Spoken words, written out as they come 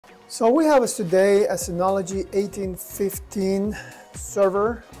So we have today a Synology 1815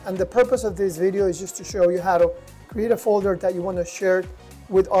 server, and the purpose of this video is just to show you how to create a folder that you want to share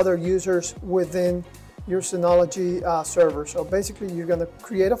with other users within your Synology server. So basically you're going to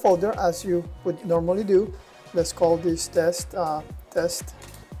create a folder as you would normally do. Let's call this test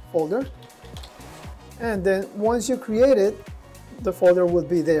folder, and then once you create it, the folder will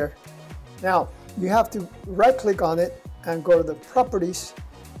be there. Now you have to right click on it and go to the properties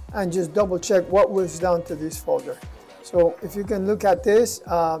and just double check what was done to this folder. So if you can look at this,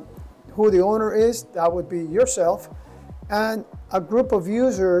 who the owner is, that would be yourself, and a group of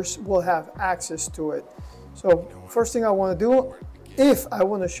users will have access to it. So first thing I want to do, if I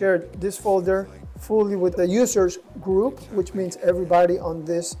want to share this folder fully with the users group, which means everybody on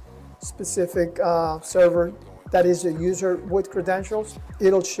this specific server that is a user with credentials,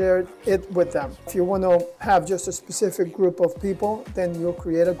 it'll share it with them. If you want to have just a specific group of people, then you'll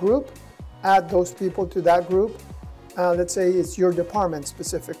create a group, add those people to that group. Let's say it's your department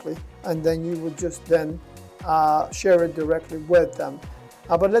specifically, and then you would just then share it directly with them.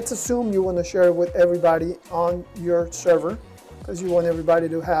 But let's assume you want to share it with everybody on your server, because you want everybody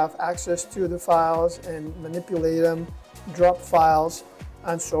to have access to the files and manipulate them, drop files,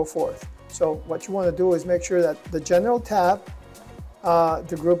 and so forth. So what you want to do is make sure that the general tab,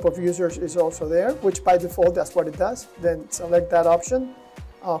 the group of users is also there, which by default that's what it does. Then select that option,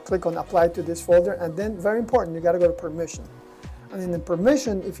 click on apply to this folder, and then very important, you got to go to permission. And in the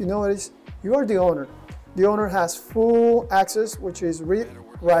permission, if you notice, you are the owner. The owner has full access, which is read,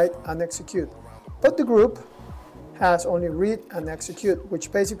 write, and execute. But the group has only read and execute,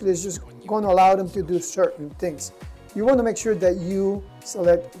 which basically is just going to allow them to do certain things. You want to make sure that you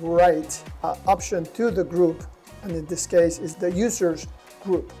select write option to the group, and in this case is the users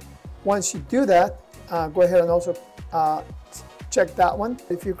group. Once you do that, go ahead and also check that one.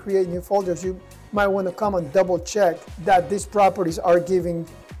 If you create new folders, you might want to come and double check that these properties are given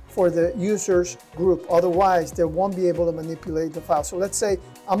for the users group. Otherwise, they won't be able to manipulate the file. So let's say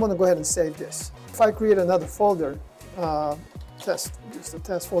I'm going to go ahead and save this. If I create another folder, just a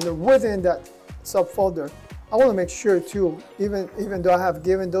test folder within that subfolder, I want to make sure too, even though I have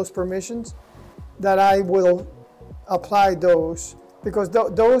given those permissions, that I will apply those, because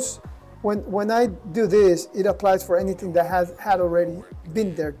those, when I do this, it applies for anything that had already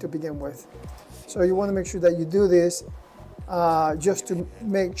been there to begin with. So you want to make sure that you do this just to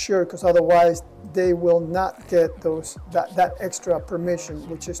make sure, because otherwise they will not get that extra permission,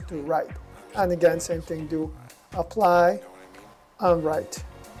 which is to write. And again, same thing, do apply and write.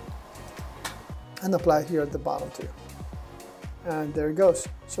 And apply here at the bottom too. And there it goes.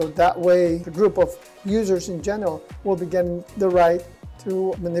 So that way the group of users in general will be getting the right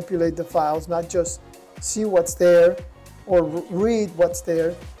to manipulate the files, not just see what's there or read what's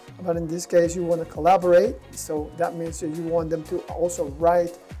there, but in this case you want to collaborate. So that means that you want them to also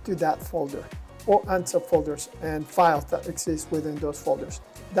write to that folder and subfolders and files that exist within those folders.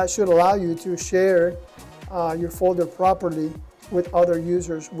 That should allow you to share your folder properly with other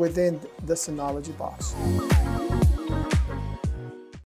users within the Synology box.